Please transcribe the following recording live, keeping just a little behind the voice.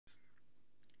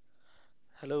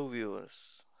Hello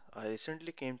viewers. I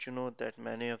recently came to know that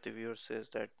many of the viewers says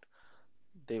that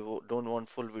don't want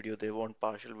full video, they want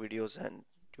partial videos and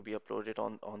to be uploaded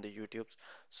on the YouTube.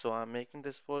 So I'm making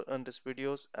this for this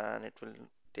videos and it will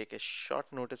take a short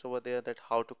notice over there that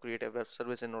how to create a web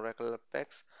service in Oracle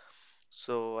APEX.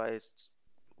 So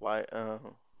why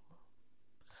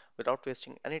without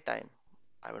wasting any time,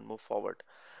 I will move forward.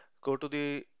 Go to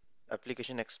the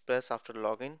application Express after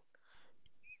login.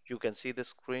 You can see the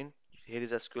screen. Here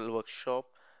is SQL Workshop.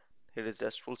 Here is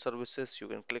RESTful services. You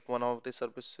can click one of the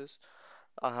services.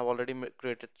 I have already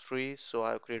created three, so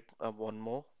I'll create one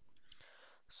more.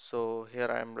 So here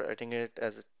I am writing it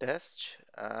as a test,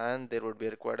 and there would be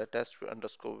required a test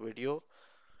underscore video,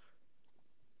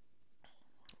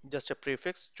 just a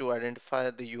prefix to identify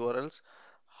the URLs,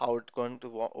 how it's going to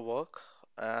work.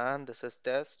 And this is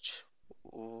test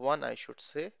one, I should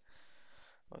say.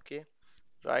 Okay.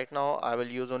 Right now, I will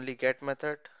use only get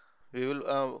method. We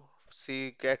will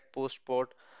see get post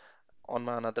port on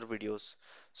my another videos.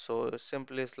 So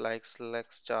simply is like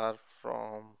select star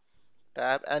from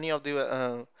tab. Any of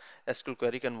the SQL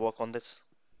query can work on this.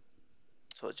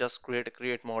 So just create a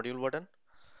create module button.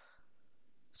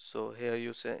 So here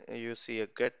you see a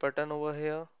get button over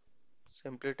here.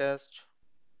 Simply test.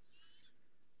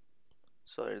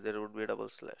 Sorry, there would be a double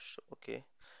slash. Okay,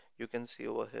 you can see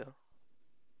over here.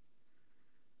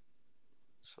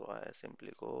 So I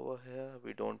simply go over here.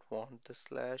 We don't want the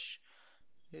slash.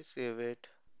 We save it.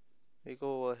 We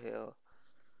go over here.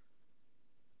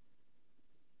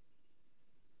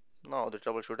 Now the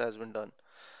troubleshoot has been done.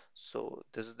 So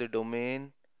this is the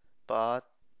domain path.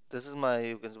 This is my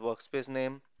you can workspace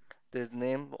name. This is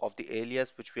name of the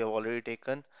alias which we have already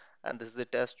taken, and this is the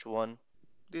test one,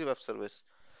 the web service.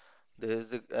 This is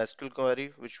the SQL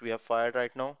query which we have fired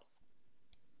right now.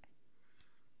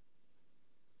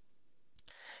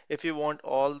 If you want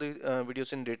all the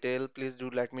videos in detail, please do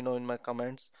let me know in my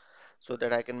comments so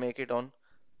that I can make it on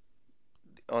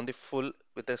the full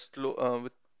with a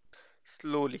with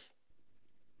slowly.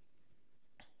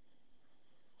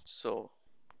 So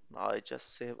now I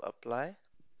just save apply.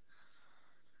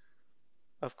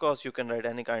 Of course, you can write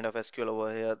any kind of SQL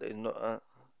over here.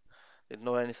 There's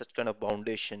no any such kind of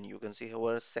foundation. You can see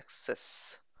here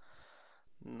success.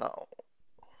 Now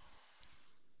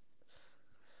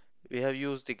we have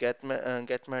used the get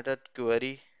method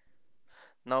query.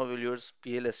 Now we'll use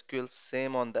PL/SQL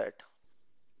same on that.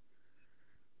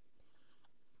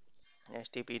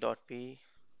 HTTP.p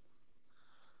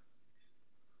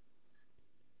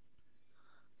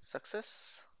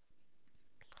success.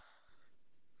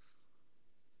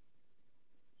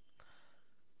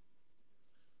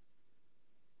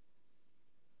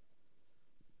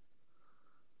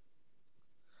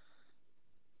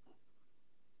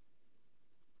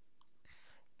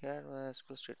 Get my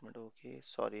SQL statement. Okay,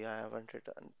 sorry, I haven't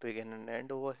written begin and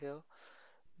end over here.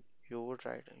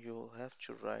 You have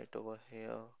to write over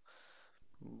here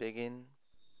begin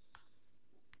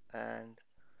and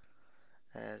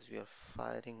as we are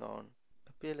firing on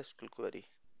the PL/SQL query.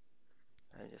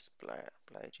 I just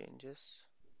apply changes,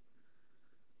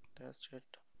 test it.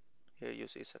 Here you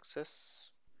see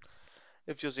success.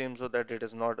 If you seem so that it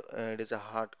is not, it is a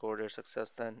hard-coded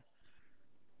success, then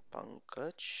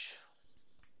Pankaj.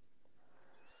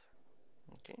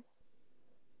 Okay,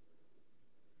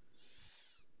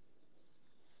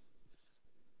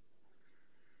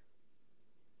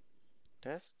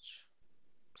 test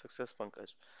success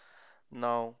Pankaj.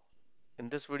 Now, in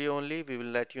this video only, we will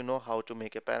let you know how to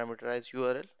make a parameterized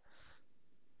URL.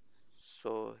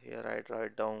 So here I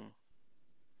write down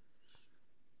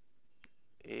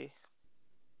a.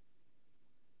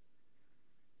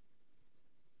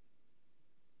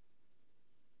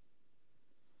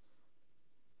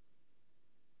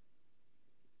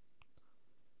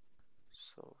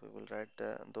 So we will write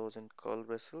those in curl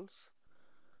braces.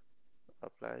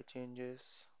 Apply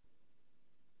changes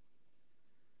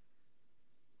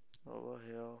over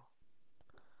here.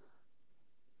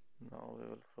 Now we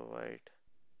will provide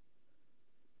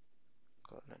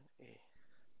colon a.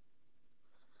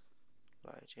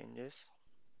 Apply changes.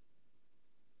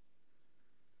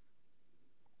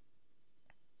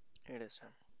 It is done.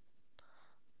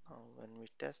 Now when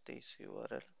we test this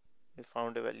URL, we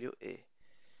found a value a.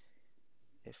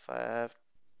 If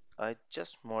I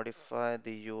just modify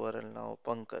the URL now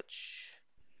Pankaj.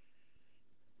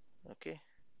 Okay.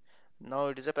 Now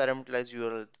it is a parameterized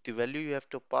URL. The value you have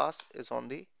to pass is on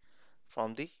the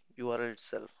from the URL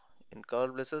itself. In curl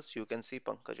braces, you can see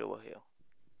Pankaj over here.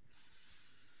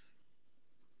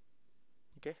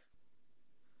 Okay.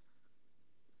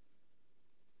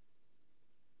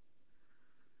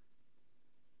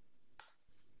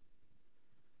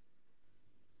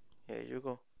 you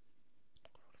go.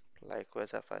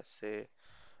 Likewise, if I say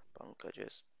Pankaj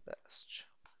is best,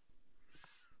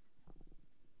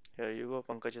 here you go.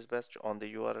 Pankaj is best on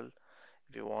the URL.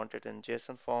 If you want it in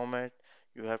JSON format,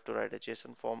 you have to write a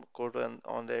JSON form code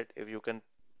on it. If you can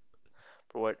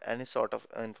provide any sort of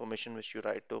information which you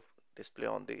write to display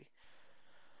on the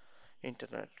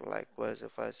internet. Likewise,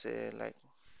 if I say like,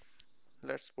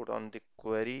 let's put on the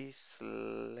query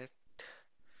select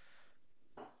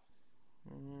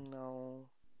now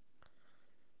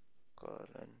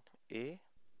colon A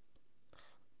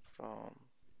from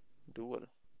dual.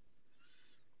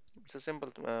 It's a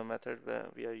simple method where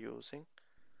we are using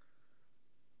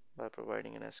by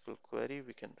providing an SQL query.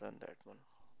 We can run that one.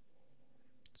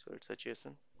 So it's a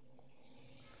JSON.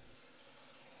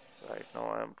 Right now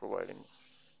I am providing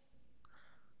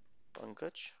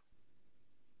Pankaj.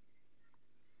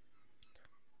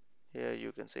 Here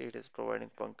you can see it is providing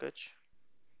Pankaj.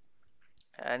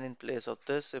 And in place of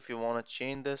this, if you want to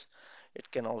change this, it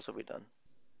can also be done.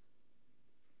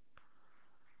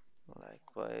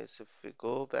 Likewise, if we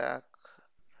go back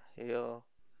here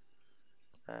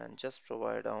and just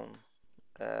provide down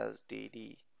as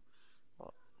DD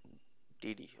or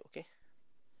DD, okay?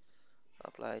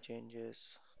 Apply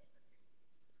changes,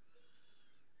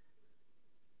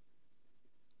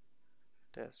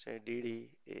 test a DD.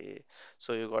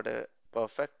 So you got a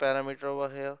perfect parameter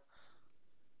over here.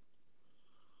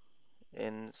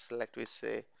 In select, we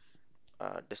say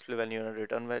display value and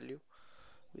return value.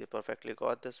 We perfectly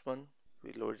got this one.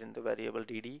 We load in the variable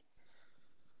DD,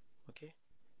 okay?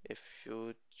 If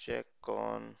you check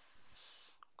on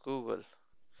Google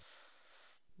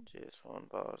JSON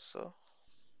parser,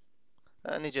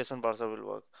 any JSON parser will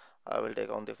work. I will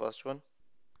take on the first one.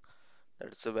 That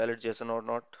it's a valid JSON or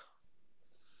not.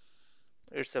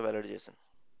 It's a valid JSON.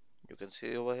 You can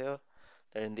see over here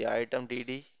that in the item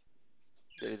DD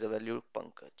there is a value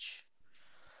Pankaj.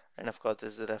 And of course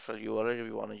this is a referral URL if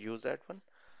you want to use that one.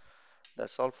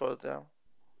 That's all for now.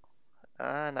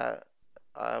 And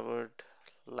I would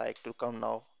like to come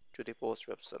now to the post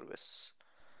web service.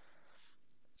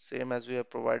 Same as we have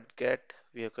provided get,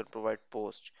 we can provide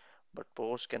post. But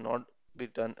post cannot be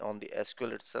done on the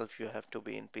SQL itself. You have to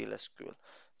be in PLSQL.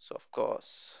 So of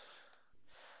course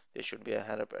there should be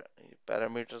a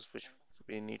parameters which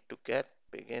we need to get.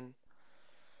 Begin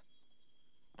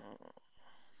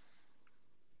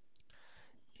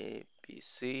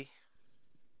ABC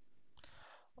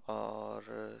or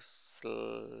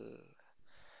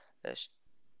slash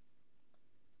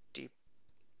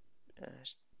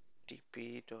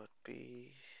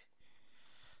tp.p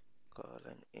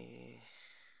colon A,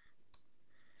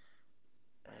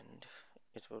 and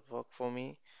it will work for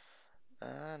me.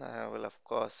 And I will of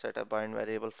course set a bind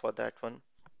variable for that one.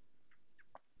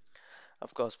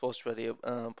 Of course post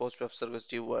web service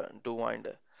do wind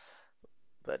a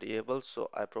variable, so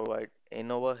I provide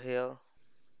in over here,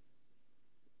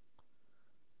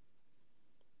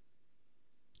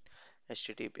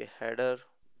 HTTP header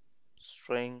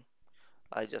string.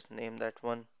 I just name that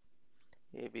one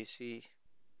ABC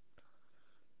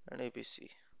and ABC.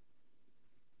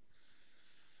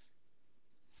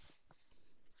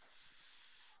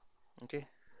 Okay,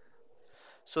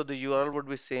 so the URL would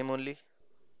be same only.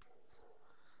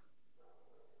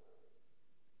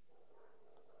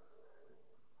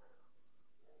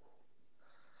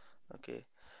 Okay,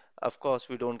 of course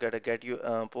we don't get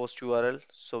a post URL,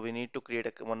 so we need to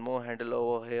create one more handle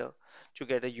over here to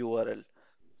get a URL.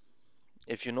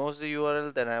 If you know the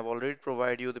URL, then I've already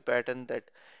provided you the pattern that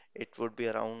it would be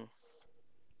around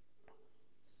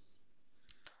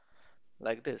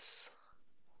like this.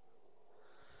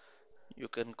 You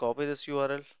can copy this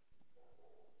URL.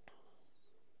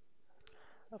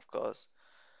 Of course,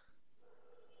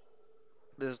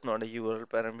 this is not a URL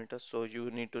parameter, so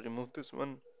you need to remove this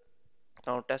one.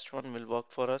 Now test one will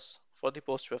work for us for the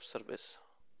post web service.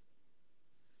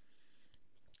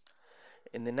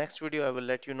 In the next video, I will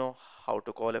let you know how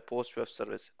to call a post web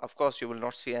service. Of course, you will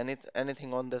not see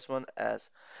anything on this one, as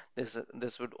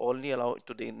this would only allow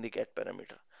to the get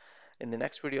parameter. In the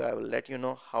next video, I will let you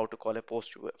know how to call a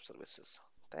post web services.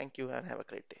 Thank you and have a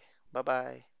great day. Bye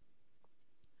bye.